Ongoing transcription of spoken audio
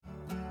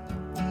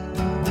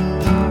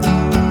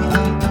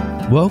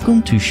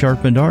Welcome to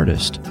Sharpened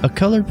Artist, a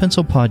colored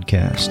pencil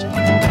podcast.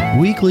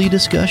 Weekly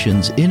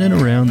discussions in and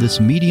around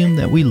this medium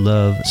that we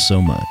love so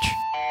much.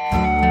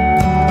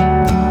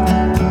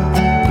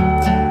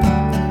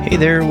 Hey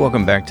there,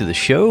 welcome back to the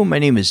show. My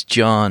name is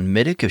John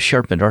Middick of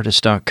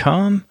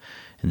SharpenedArtist.com,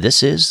 and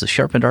this is the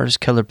Sharpened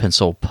Artist Colored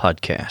Pencil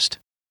podcast.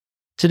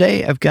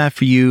 Today, I've got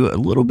for you a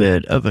little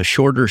bit of a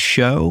shorter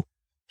show,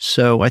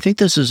 so I think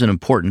this is an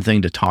important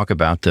thing to talk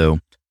about, though.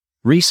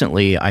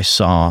 Recently, I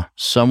saw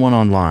someone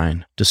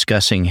online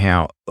discussing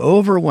how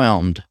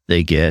overwhelmed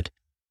they get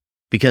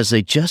because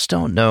they just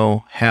don't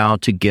know how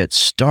to get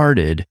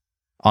started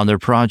on their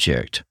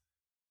project.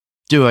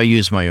 Do I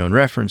use my own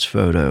reference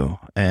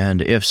photo?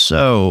 And if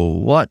so,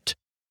 what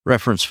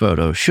reference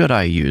photo should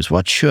I use?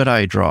 What should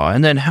I draw?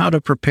 And then how to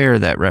prepare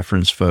that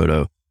reference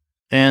photo.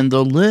 And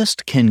the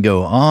list can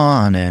go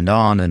on and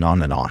on and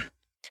on and on.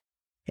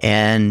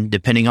 And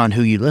depending on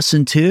who you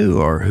listen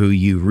to or who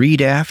you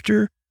read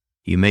after,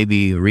 you may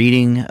be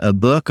reading a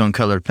book on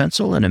colored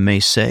pencil and it may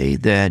say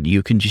that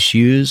you can just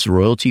use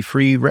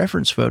royalty-free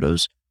reference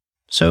photos.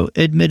 So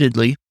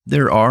admittedly,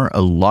 there are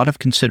a lot of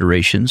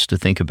considerations to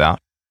think about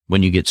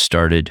when you get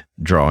started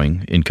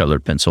drawing in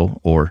colored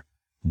pencil or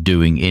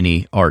doing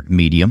any art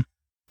medium.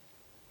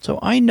 So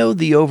I know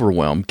the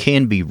overwhelm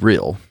can be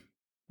real.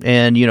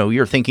 And,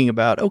 you're thinking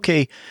about,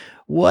 okay,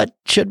 what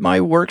should my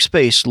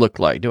workspace look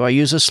like? Do I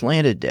use a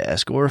slanted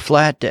desk or a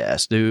flat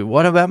desk?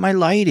 What about my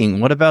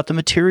lighting? What about the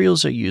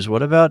materials I use?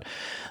 What about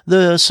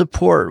the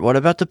support? What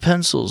about the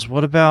pencils?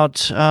 What about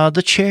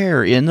the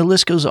chair? And the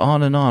list goes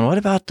on and on. What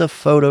about the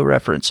photo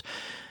reference?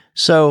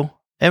 So,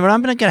 and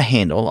I'm not going to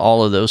handle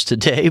all of those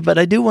today, but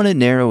I do want to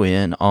narrow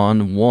in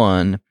on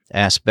one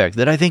aspect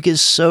that I think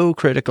is so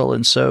critical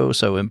and so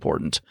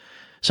important.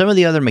 Some of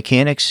the other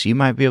mechanics you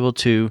might be able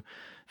to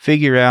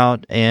figure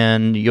out,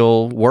 and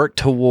you'll work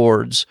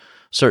towards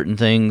certain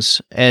things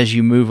as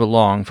you move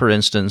along. For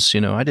instance,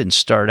 I didn't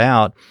start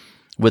out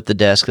with the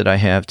desk that I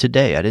have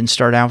today. I didn't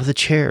start out with the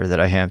chair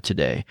that I have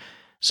today.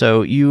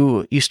 So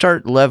you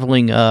start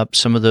leveling up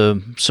some of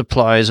the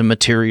supplies and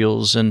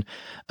materials and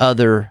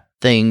other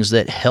things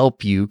that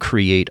help you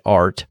create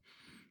art.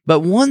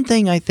 But one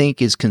thing I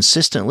think is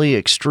consistently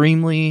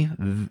extremely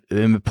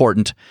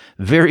important,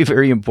 very,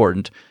 very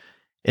important,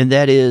 and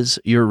that is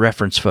your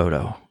reference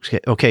photo.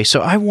 Okay,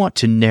 so I want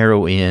to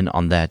narrow in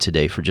on that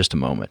today for just a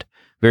moment,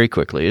 very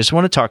quickly. I just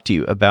want to talk to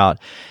you about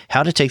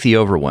how to take the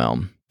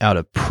overwhelm out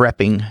of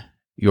prepping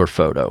your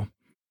photo.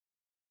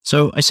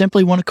 So I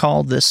simply want to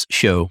call this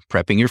show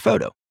Prepping Your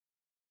Photo.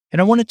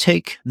 And I want to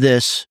take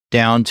this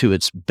down to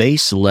its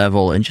base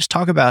level and just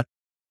talk about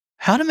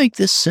how to make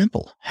this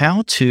simple,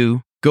 how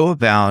to go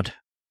about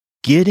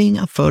getting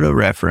a photo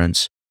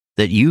reference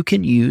that you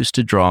can use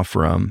to draw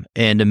from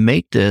and to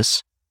make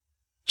this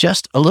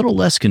just a little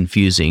less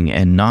confusing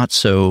and not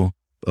so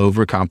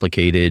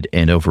overcomplicated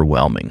and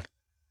overwhelming.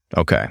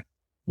 Okay,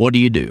 what do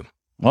you do?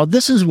 Well,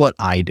 this is what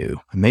I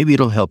do. Maybe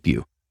it'll help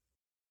you.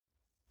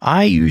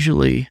 I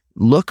usually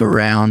look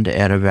around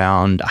at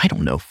around,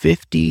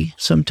 50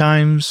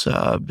 sometimes.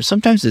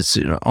 Sometimes it's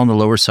on the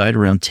lower side,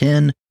 around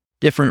 10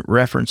 different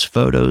reference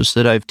photos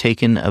that I've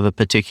taken of a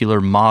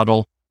particular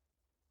model.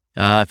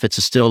 If it's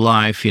a still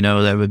life,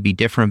 that would be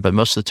different. But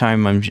most of the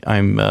time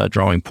I'm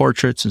drawing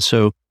portraits. And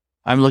so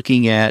I'm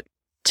looking at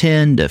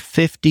 10 to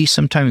 50,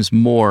 sometimes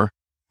more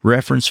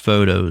reference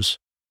photos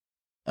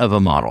of a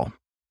model.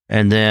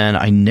 And then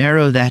I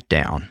narrow that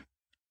down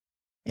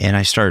and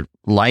I start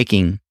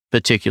liking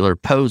particular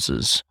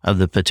poses of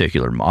the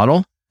particular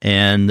model.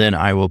 And then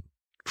I will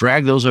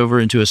drag those over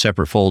into a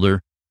separate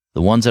folder,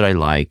 the ones that I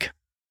like,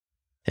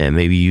 and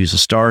maybe use a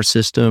star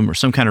system or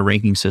some kind of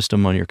ranking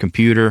system on your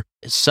computer.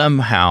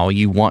 Somehow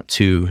you want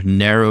to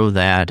narrow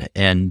that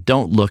and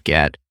don't look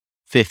at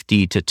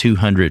 50 to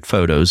 200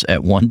 photos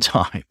at one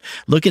time.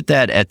 Look at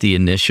that at the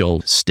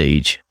initial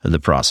stage of the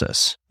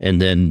process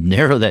and then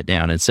narrow that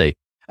down and say,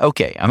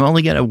 okay, I'm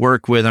going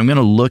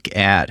to look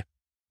at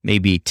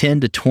maybe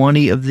 10 to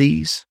 20 of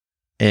these.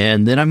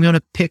 And then I'm going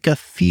to pick a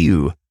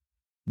few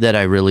that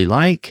I really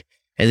like.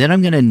 And then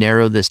I'm going to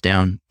narrow this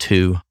down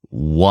to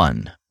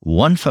one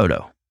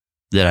photo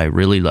that I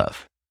really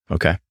love.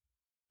 Okay.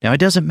 Now it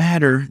doesn't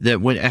matter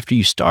that after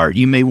you start,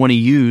 you may want to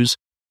use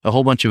a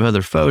whole bunch of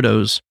other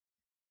photos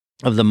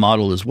of the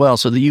model as well,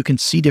 so that you can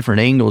see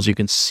different angles. You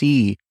can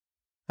see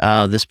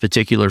this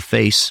particular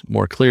face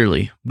more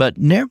clearly. But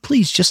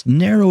please just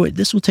narrow it.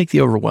 This will take the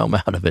overwhelm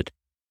out of it.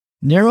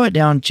 Narrow it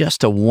down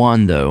just to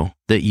one, though,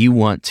 that you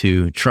want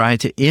to try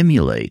to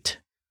emulate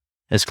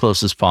as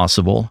close as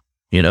possible.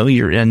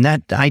 And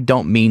that I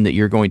don't mean that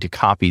you're going to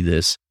copy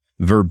this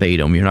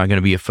verbatim. You're not going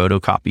to be a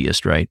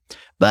photocopyist, right?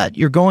 But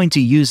you're going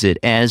to use it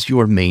as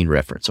your main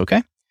reference,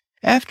 okay?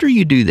 After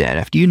you do that,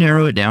 after you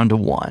narrow it down to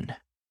one,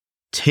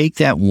 take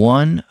that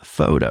one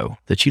photo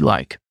that you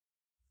like,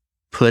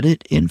 put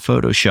it in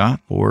Photoshop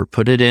or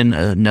put it in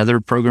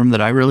another program that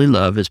I really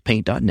love is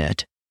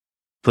Paint.net.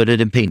 Put it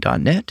in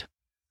Paint.net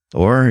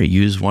or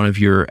use one of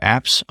your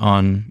apps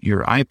on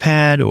your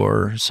iPad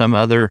or some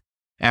other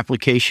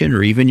application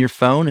or even your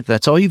phone if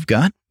that's all you've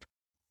got.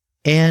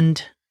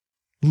 And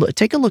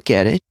take a look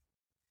at it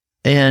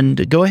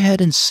and go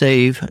ahead and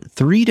save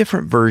 3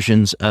 different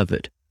versions of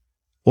it,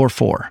 or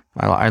 4.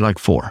 I like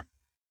 4,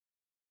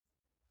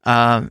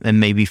 and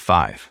maybe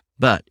 5.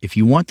 But if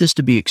you want this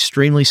to be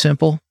extremely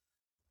simple,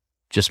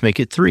 just make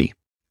it 3.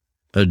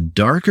 A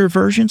darker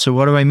version. So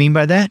what do I mean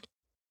by that?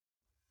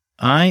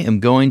 I am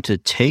going to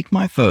take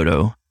my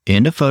photo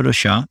into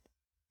Photoshop,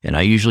 and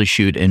I usually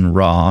shoot in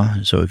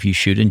RAW. So if you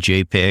shoot in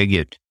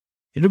JPEG,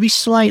 it'll be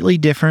slightly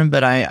different,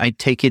 but I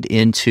take it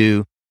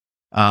into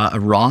a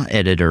RAW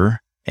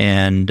editor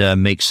and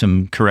make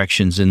some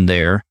corrections in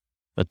there.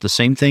 But the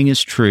same thing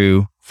is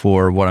true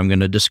for what I'm going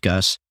to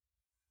discuss.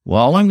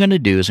 Well, all I'm going to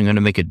do is I'm going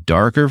to make a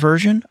darker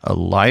version, a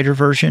lighter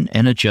version,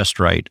 and a just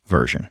right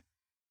version.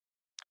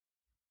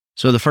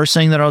 So the first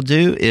thing that I'll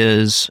do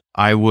is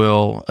I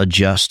will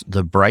adjust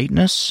the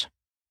brightness.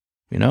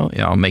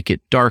 I'll make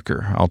it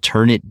darker. I'll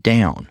turn it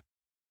down.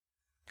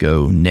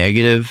 Go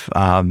negative,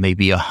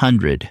 maybe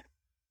 100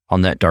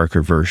 on that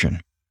darker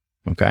version.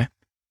 Okay.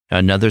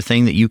 Another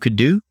thing that you could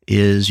do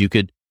is you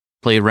could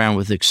play around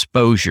with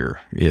exposure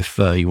if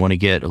you want to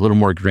get a little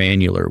more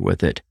granular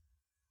with it.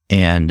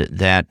 And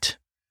that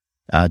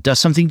does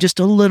something just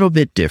a little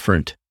bit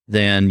different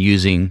than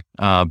using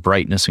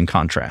brightness and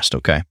contrast.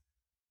 Okay.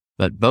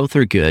 But both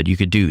are good. You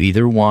could do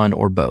either one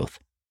or both.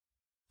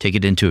 Take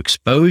it into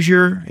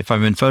exposure if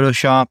I'm in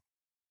Photoshop,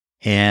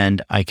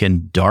 and I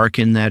can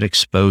darken that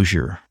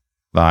exposure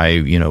by,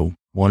 1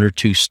 or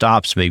 2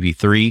 stops, maybe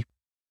 3.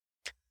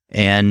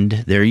 And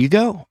there you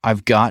go.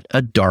 I've got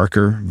a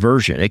darker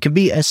version. It can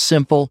be as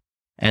simple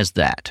as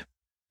that.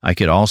 I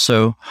could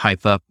also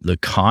hype up the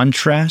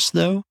contrast,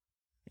 though,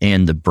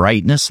 and the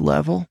brightness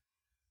level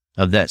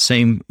of that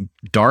same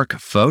dark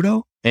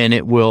photo, and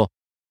it will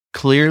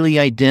clearly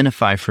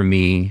identify for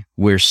me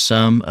where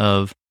some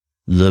of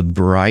the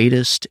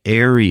brightest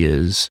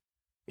areas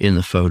in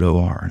the photo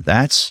are.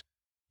 That's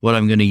what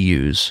I'm going to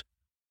use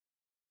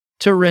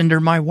to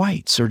render my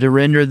whites, or to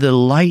render the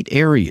light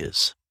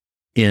areas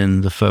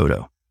in the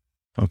photo.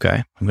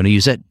 Okay. I'm going to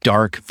use that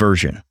dark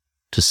version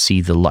to see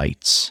the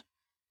lights.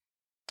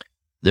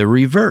 The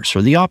reverse,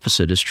 or the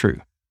opposite, is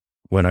true.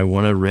 When I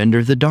want to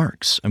render the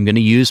darks, I'm going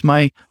to use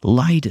my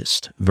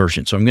lightest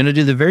version. So I'm going to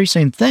do the very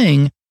same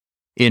thing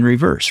in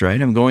reverse,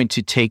 right? I'm going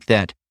to take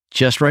that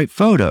just right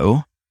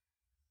photo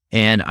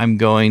and I'm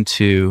going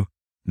to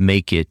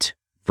make it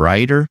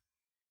brighter.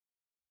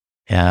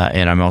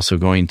 And I'm also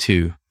going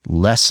to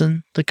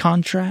lessen the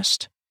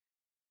contrast.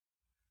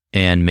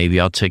 And maybe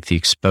I'll take the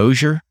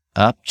exposure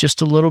up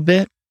just a little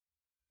bit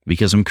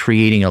because I'm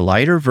creating a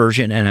lighter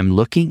version and I'm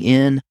looking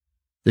in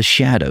the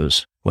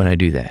shadows when I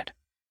do that.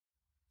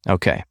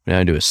 Okay, I'm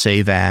going to do a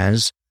save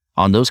as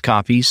on those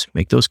copies,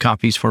 make those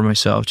copies for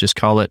myself, just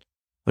call it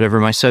whatever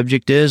my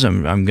subject is.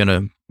 I'm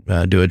going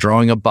to do a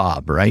drawing of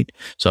Bob, right?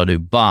 So I'll do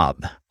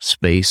Bob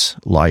space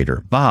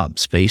lighter, Bob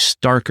space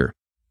darker,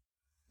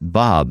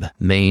 Bob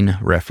main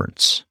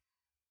reference.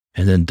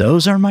 And then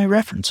those are my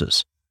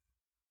references.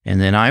 And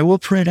then I will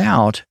print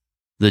out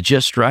the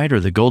just right,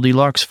 or the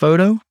Goldilocks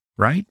photo,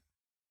 right?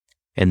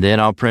 And then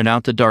I'll print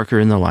out the darker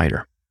and the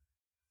lighter.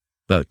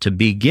 But to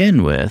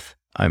begin with,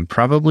 I'm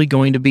probably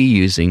going to be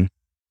using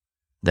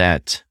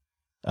that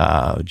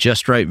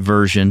just right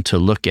version to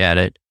look at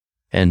it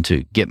and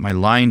to get my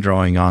line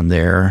drawing on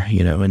there,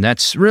 and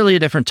that's really a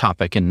different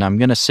topic, and I'm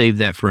going to save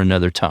that for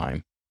another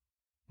time.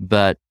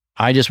 But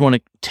I just want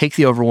to take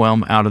the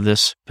overwhelm out of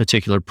this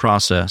particular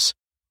process.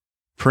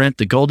 Print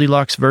the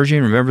Goldilocks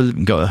version. Remember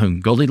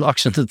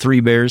Goldilocks and the Three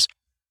Bears?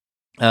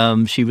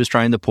 She was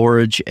trying the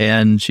porridge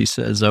and she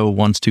says, oh,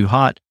 one's too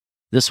hot.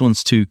 This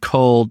one's too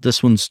cold.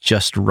 This one's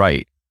just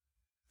right.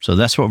 So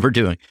that's what we're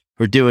doing.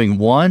 We're doing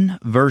one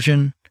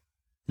version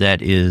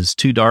that is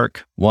too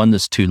dark, one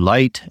that's too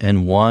light,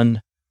 and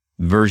one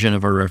version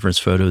of our reference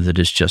photo that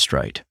is just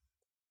right.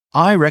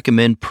 I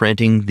recommend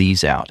printing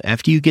these out.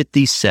 After you get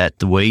these set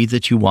the way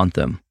that you want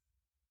them,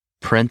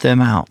 print them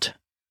out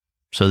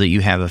so that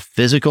you have a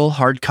physical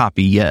hard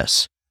copy,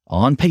 yes,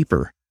 on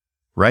paper,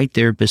 right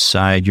there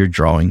beside your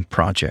drawing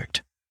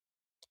project.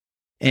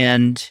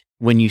 And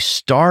when you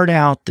start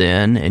out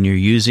then, and you're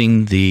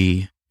using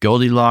the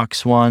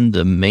Goldilocks one,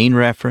 the main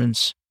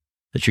reference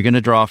that you're going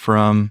to draw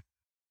from,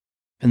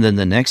 and then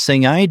the next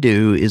thing I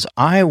do is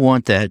I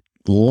want that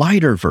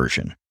lighter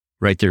version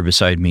right there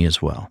beside me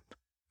as well,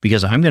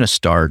 because I'm going to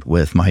start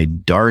with my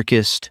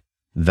darkest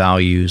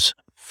values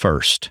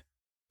first.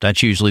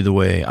 That's usually the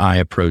way I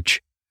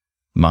approach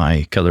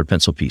my colored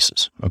pencil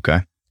pieces,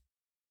 okay?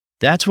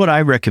 That's what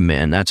I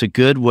recommend. That's a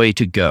good way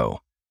to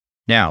go.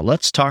 Now,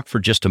 let's talk for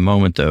just a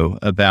moment, though,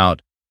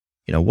 about,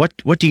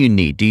 what do you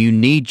need? Do you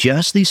need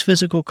just these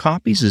physical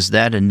copies? Is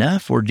that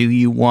enough? Or do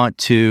you want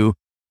to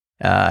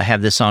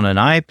have this on an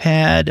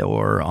iPad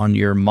or on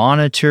your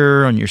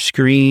monitor, on your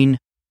screen,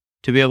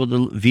 to be able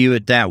to view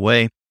it that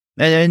way?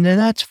 And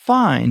that's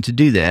fine to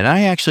do that.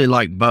 I actually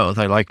like both.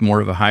 I like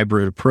more of a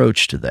hybrid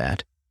approach to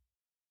that.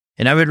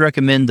 And I would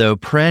recommend, though,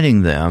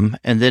 printing them.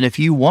 And then if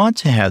you want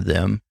to have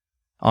them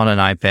on an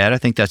iPad, I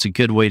think that's a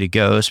good way to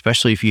go,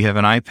 especially if you have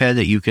an iPad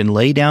that you can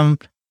lay down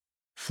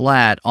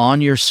flat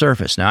on your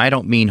surface. Now, I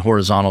don't mean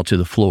horizontal to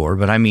the floor,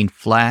 but I mean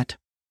flat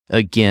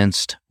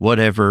against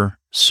whatever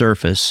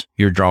surface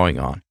you're drawing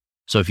on.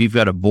 So if you've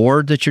got a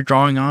board that you're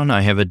drawing on,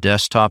 I have a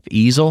desktop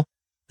easel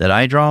that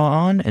I draw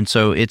on, and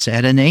so it's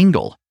at an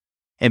angle.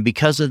 And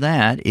because of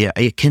that,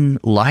 it can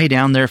lie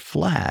down there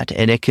flat,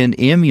 and it can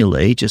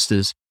emulate just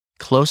as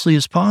closely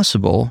as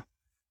possible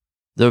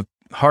the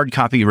hard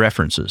copy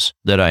references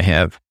that I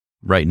have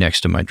right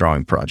next to my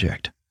drawing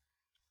project.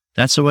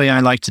 That's the way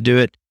I like to do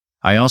it.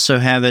 I also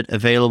have it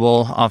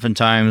available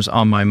oftentimes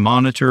on my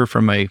monitor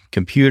from my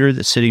computer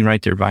that's sitting right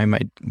there by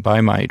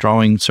my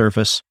drawing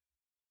surface.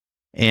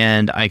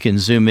 And I can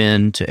zoom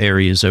in to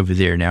areas over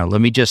there. Now,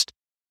 let me just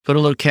put a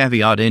little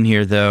caveat in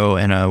here, though,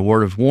 and a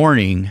word of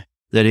warning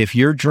that if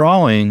you're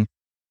drawing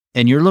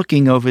and you're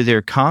looking over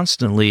there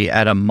constantly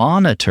at a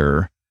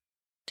monitor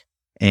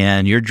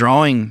and you're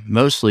drawing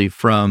mostly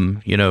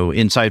from,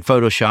 inside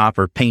Photoshop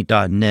or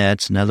Paint.net,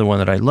 it's another one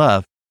that I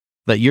love,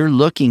 but you're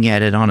looking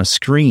at it on a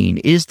screen,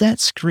 is that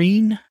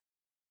screen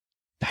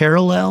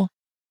parallel?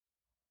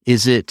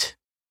 Is it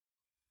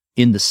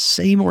in the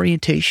same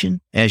orientation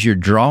as your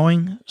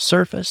drawing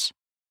surface?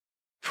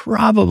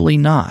 Probably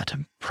not.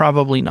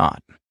 Probably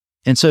not.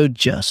 And so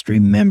just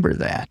remember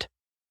that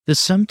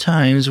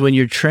sometimes when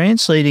you're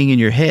translating in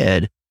your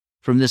head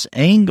from this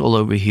angle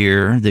over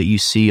here that you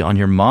see on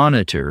your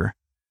monitor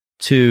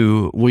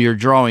to what you're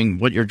drawing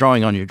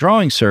on your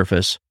drawing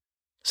surface,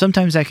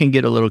 sometimes that can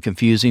get a little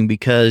confusing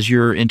because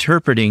you're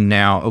interpreting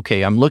now,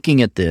 okay, I'm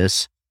looking at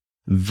this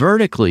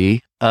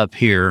vertically up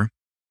here.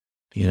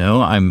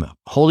 I'm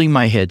holding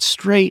my head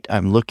straight.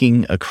 I'm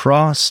looking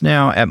across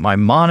now at my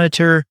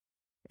monitor.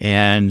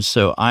 And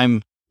so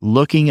I'm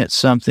looking at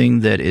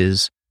something that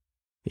is,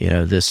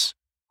 this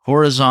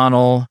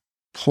horizontal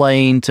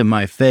plane to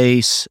my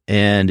face,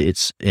 and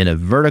it's in a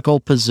vertical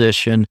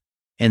position.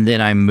 And then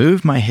I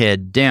move my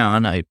head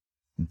down. I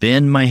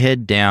bend my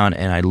head down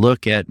and I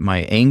look at my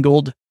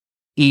angled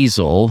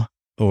easel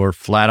or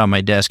flat on my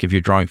desk. If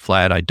you're drawing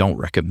flat, I don't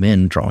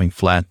recommend drawing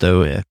flat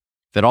though. If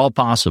at all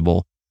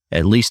possible,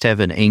 at least have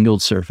an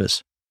angled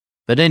surface.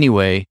 But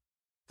anyway,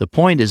 the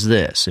point is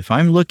this: if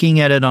I'm looking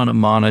at it on a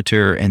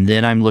monitor and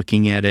then I'm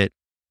looking at it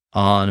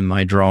on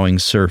my drawing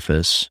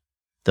surface,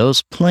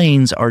 those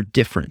planes are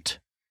different.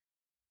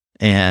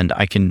 And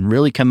I can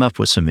really come up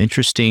with some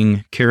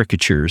interesting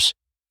caricatures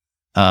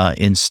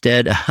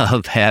instead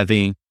of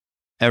having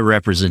a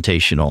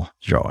representational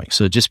drawing.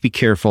 So just be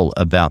careful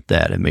about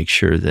that and make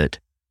sure that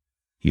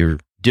you're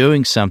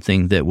doing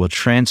something that will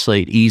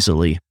translate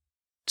easily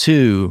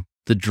to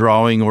the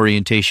drawing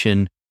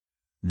orientation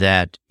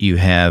that you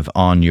have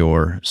on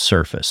your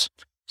surface.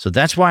 So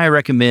that's why I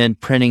recommend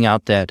printing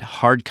out that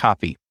hard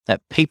copy,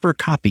 that paper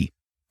copy,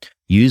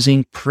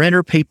 using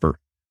printer paper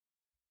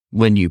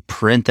when you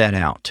print that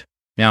out.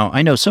 Now,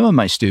 I know some of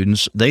my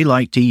students, they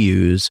like to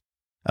use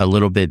a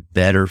little bit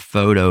better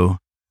photo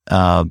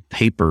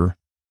paper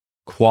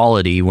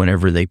quality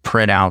whenever they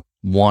print out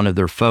one of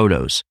their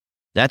photos.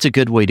 That's a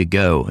good way to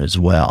go as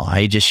well.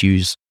 I just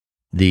use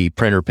the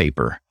printer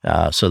paper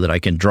so that I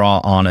can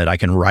draw on it, I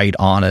can write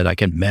on it, I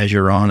can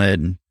measure on it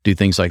and do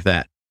things like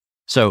that.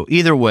 So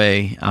either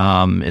way,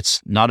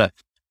 it's not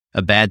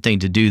a bad thing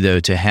to do, though,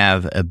 to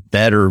have a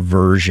better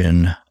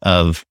version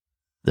of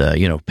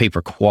the,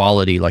 paper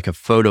quality, like a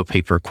photo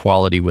paper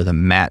quality with a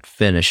matte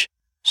finish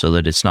so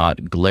that it's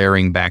not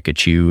glaring back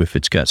at you if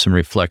it's got some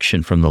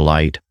reflection from the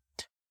light.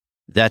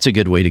 That's a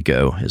good way to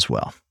go as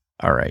well.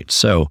 All right.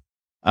 So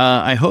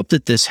I hope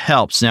that this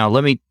helps. Now,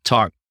 let me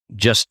talk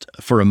just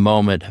for a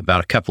moment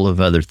about a couple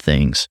of other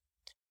things.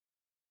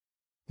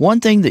 One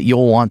thing that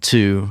you'll want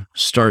to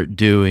start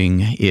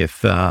doing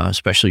if,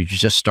 especially you're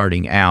just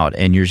starting out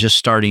and you're just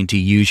starting to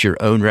use your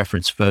own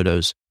reference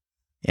photos.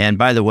 And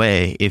by the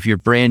way, if you're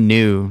brand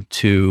new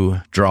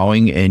to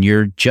drawing and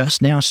you're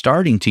just now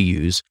starting to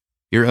use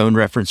your own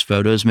reference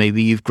photos,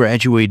 maybe you've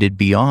graduated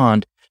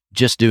beyond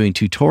just doing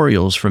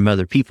tutorials from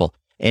other people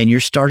and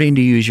you're starting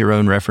to use your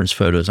own reference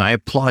photos. I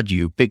applaud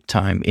you big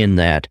time in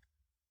that.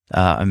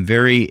 I'm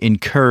very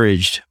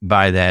encouraged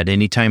by that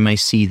anytime I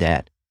see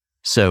that.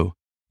 So,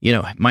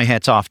 my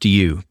hat's off to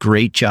you.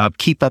 Great job.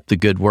 Keep up the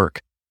good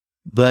work.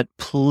 But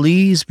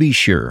please be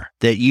sure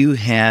that you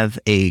have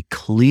a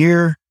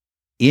clear,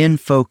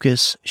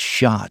 in-focus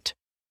shot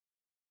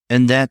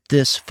and that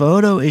this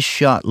photo is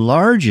shot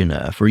large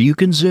enough where you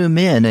can zoom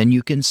in and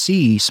you can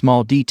see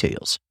small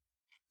details.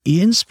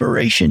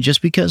 Inspiration,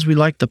 just because we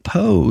like the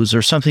pose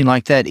or something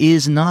like that,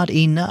 is not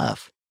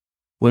enough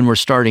when we're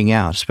starting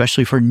out,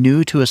 especially if we're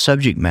new to a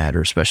subject matter,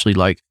 especially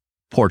like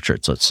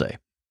portraits, let's say.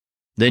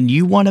 Then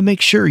you want to make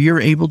sure you're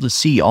able to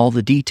see all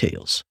the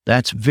details.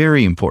 That's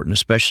very important,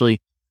 especially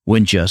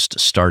when just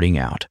starting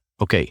out.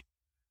 Okay,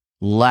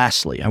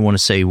 lastly, I want to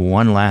say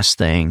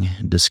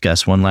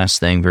discuss one last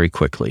thing very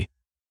quickly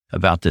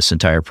about this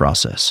entire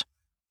process.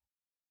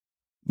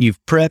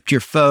 You've prepped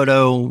your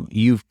photo,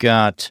 you've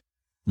got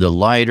the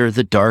lighter,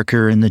 the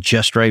darker, and the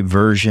just right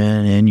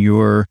version, and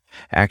you're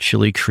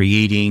actually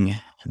creating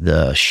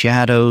the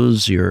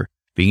shadows, you're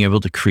being able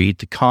to create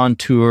the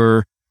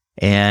contour,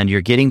 and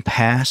you're getting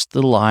past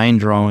the line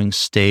drawing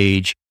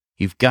stage.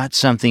 You've got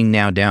something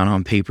now down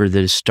on paper that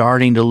is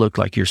starting to look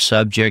like your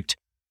subject.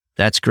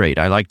 That's great.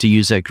 I like to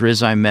use that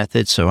grisaille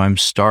method. So I'm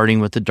starting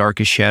with the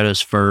darkest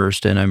shadows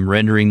first, and I'm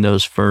rendering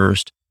those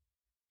first.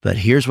 But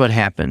here's what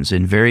happens.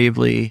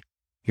 Invariably,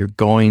 you're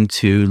going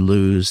to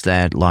lose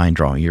that line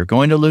drawing. You're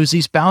going to lose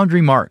these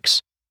boundary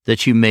marks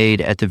that you made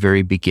at the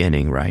very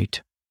beginning,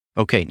 right?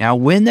 Okay, now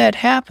when that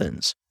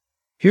happens,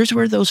 here's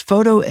where those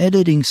photo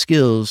editing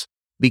skills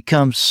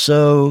become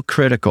so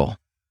critical.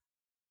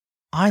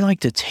 I like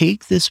to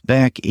take this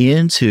back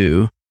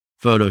into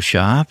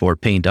Photoshop or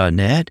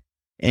Paint.net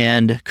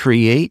and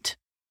create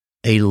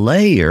a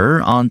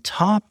layer on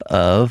top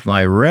of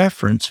my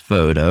reference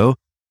photo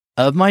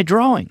of my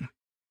drawing.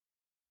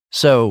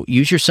 So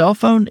use your cell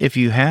phone if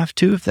you have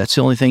to, if that's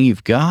the only thing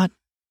you've got.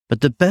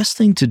 But the best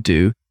thing to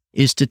do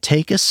is to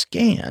take a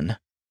scan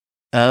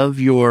of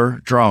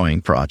your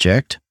drawing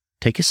project,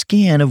 take a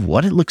scan of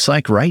what it looks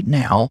like right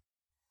now,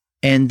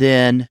 and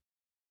then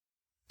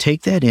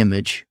take that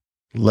image,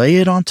 lay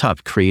it on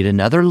top, create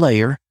another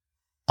layer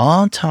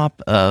on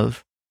top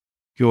of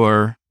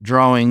your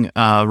drawing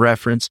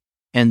reference,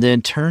 and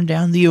then turn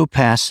down the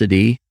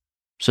opacity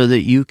so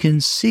that you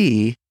can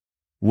see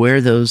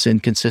where those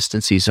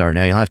inconsistencies are.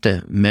 Now, you'll have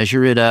to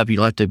measure it up.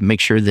 You'll have to make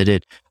sure that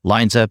it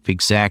lines up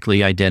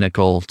exactly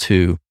identical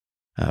to,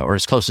 or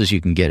as close as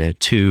you can get it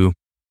to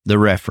the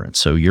reference.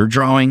 So your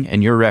drawing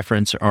and your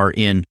reference are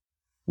in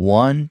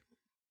one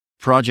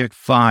project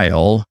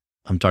file.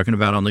 I'm talking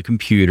about on the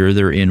computer.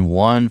 They're in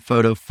one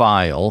photo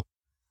file,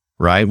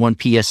 right? One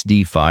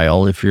PSD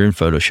file if you're in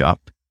Photoshop.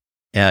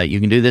 You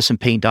can do this in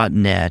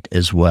Paint.net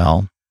as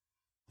well,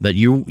 but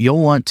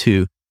you'll want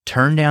to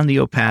turn down the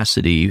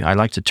opacity. I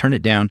like to turn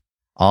it down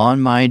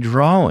on my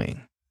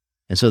drawing,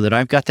 and so that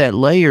I've got that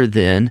layer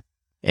then,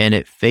 and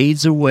it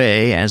fades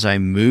away as I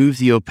move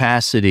the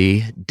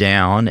opacity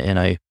down, and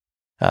I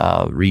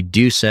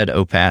reduce that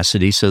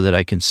opacity so that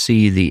I can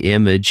see the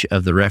image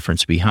of the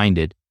reference behind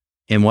it.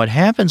 And what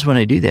happens when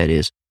I do that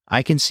is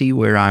I can see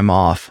where I'm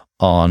off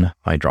on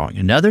my drawing.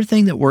 Another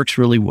thing that works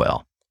really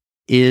well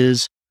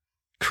is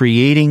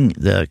creating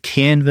the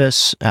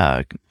canvas,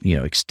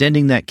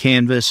 extending that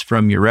canvas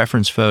from your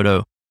reference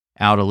photo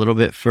out a little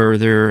bit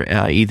further,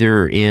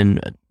 either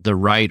in the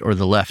right or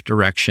the left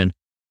direction,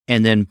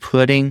 and then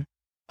putting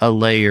a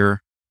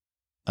layer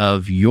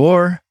of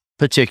your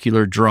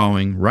particular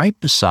drawing right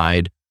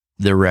beside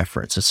the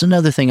reference. It's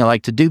another thing I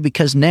like to do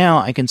because now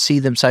I can see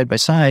them side by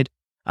side.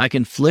 I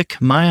can flick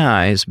my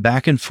eyes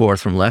back and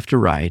forth from left to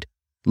right,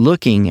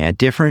 looking at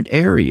different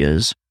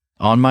areas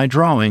on my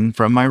drawing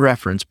from my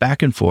reference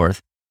back and forth,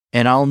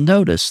 and I'll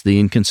notice the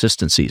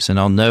inconsistencies and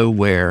I'll know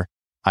where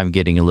I'm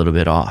getting a little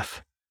bit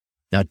off.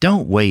 Now,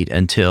 don't wait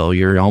until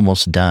you're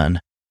almost done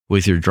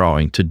with your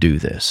drawing to do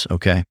this,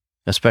 okay?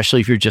 Especially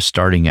if you're just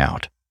starting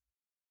out.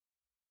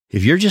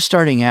 If you're just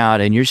starting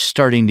out and you're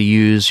starting to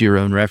use your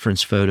own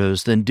reference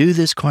photos, then do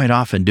this quite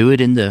often. Do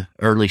it in the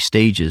early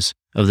stages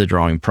of the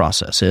drawing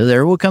process.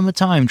 There will come a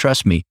time,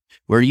 trust me,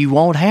 where you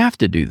won't have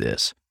to do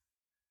this.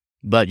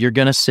 But you're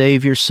going to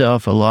save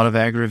yourself a lot of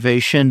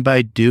aggravation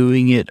by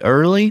doing it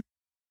early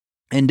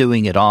and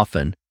doing it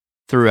often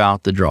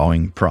throughout the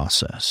drawing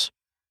process.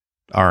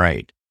 All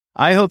right.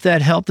 I hope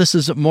that helped. This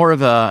is more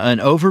of an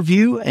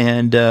overview.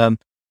 And,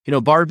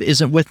 Barb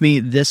isn't with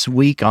me this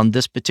week on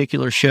this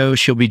particular show.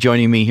 She'll be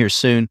joining me here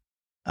soon.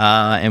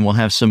 And we'll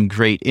have some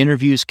great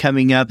interviews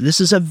coming up.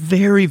 This is a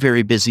very,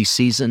 very busy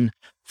season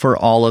for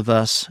all of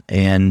us.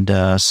 And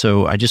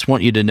so I just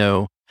want you to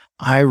know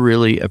I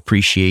really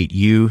appreciate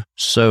you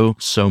so,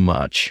 so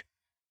much.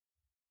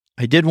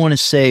 I did want to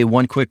say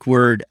one quick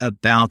word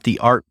about the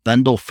Art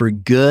Bundle for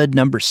Good,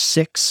 number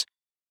 6.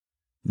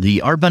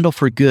 The Art Bundle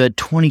for Good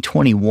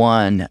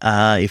 2021.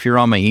 If you're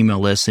on my email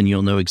list, then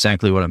you'll know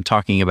exactly what I'm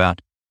talking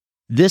about.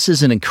 This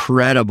is an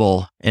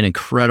incredible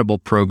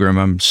program.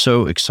 I'm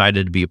so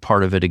excited to be a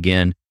part of it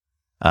again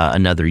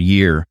another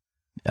year.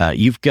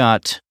 You've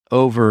got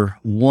over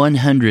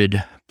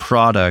 100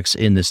 products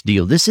in this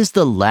deal. This is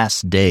the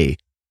last day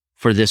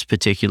for this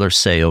particular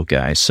sale,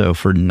 guys. So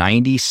for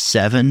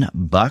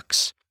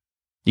 $97,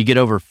 you get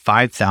over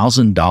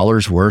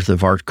 $5,000 worth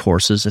of art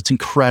courses. It's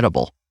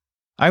incredible.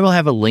 I will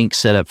have a link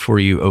set up for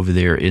you over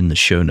there in the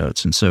show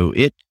notes. And so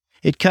it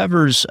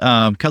covers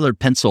colored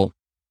pencil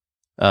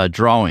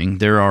drawing.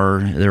 There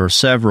are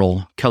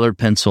several colored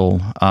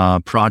pencil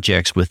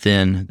projects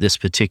within this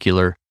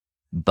particular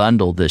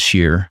bundle this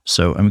year.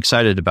 So I'm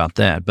excited about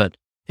that. But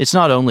it's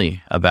not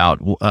only about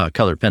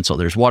colored pencil.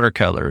 There's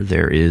watercolor.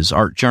 There is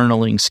art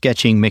journaling,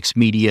 sketching, mixed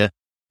media,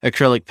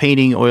 acrylic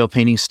painting, oil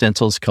painting,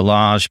 stencils,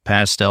 collage,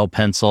 pastel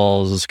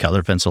pencils,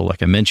 colored pencil,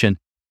 like I mentioned,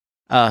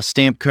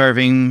 stamp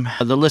carving.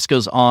 The list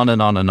goes on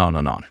and on and on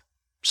and on.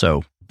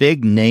 So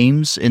big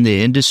names in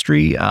the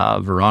industry.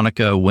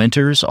 Veronica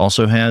Winters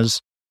also has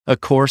a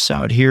course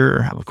out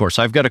here. Of course,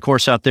 I've got a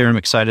course out there. I'm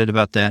excited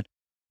about that.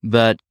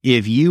 But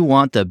if you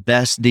want the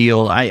best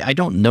deal, I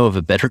don't know of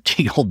a better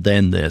deal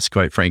than this,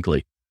 quite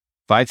frankly.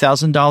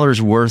 $5,000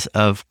 worth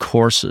of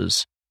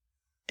courses,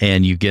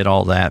 and you get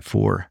all that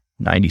for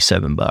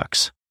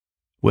 $97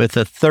 with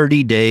a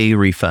 30-day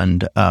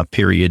refund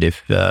period.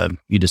 If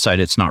you decide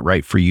it's not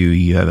right for you,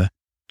 you have a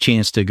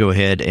chance to go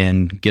ahead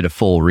and get a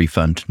full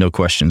refund, no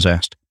questions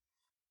asked.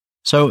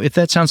 So if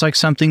that sounds like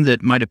something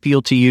that might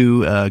appeal to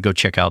you, go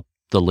check out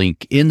the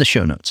link in the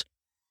show notes.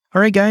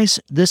 All right, guys,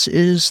 this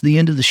is the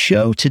end of the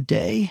show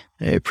today.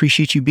 I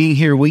appreciate you being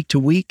here week to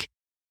week.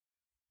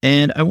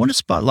 And I want to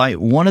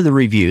spotlight one of the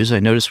reviews. I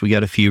noticed we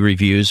got a few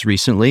reviews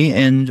recently,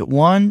 and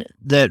one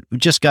that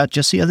just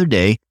the other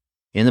day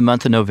in the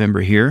month of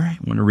November here. I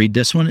want to read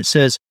this one. It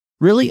says,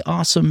 "Really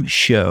awesome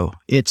show.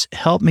 It's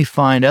helped me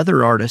find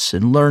other artists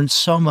and learn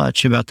so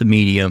much about the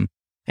medium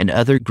and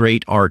other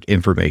great art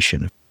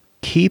information.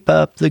 Keep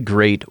up the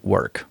great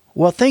work."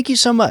 Well, thank you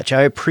so much.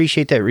 I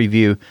appreciate that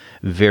review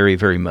very,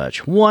 very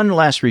much. One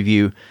last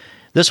review.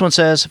 This one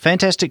says,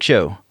 "Fantastic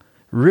show.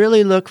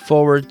 Really look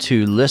forward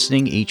to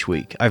listening each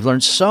week. I've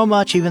learned so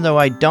much even though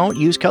I don't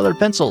use colored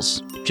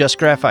pencils, just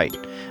graphite.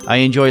 I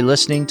enjoy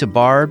listening to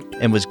Barb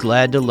and was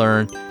glad to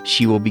learn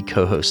she will be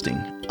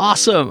co-hosting."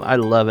 Awesome. I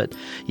love it.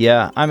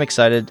 Yeah, I'm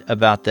excited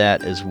about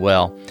that as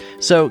well.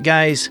 So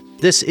guys,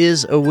 this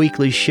is a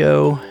weekly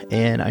show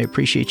and I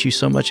appreciate you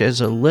so much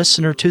as a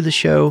listener to the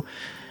show.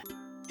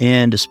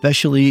 And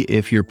especially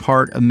if you're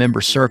part of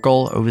Member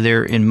Circle over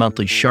there in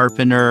Monthly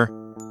Sharpener,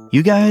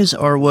 you guys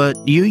are what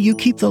you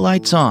keep the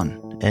lights on.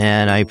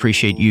 And I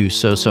appreciate you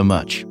so, so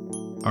much.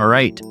 All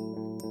right.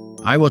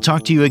 I will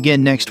talk to you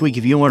again next week.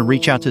 If you want to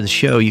reach out to the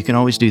show, you can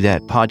always do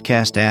that.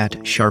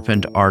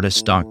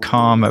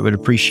 podcast@sharpenedartist.com. I would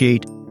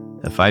appreciate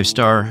a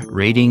 5-star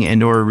rating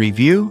and or a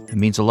review. It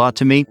means a lot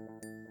to me.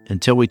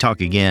 Until we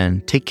talk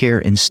again, take care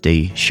and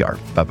stay sharp.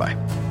 Bye-bye.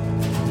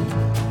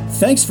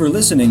 Thanks for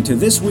listening to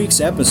this week's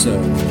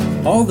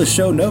episode. All the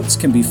show notes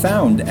can be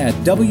found at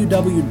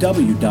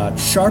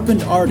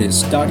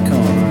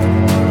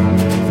www.sharpenedartist.com.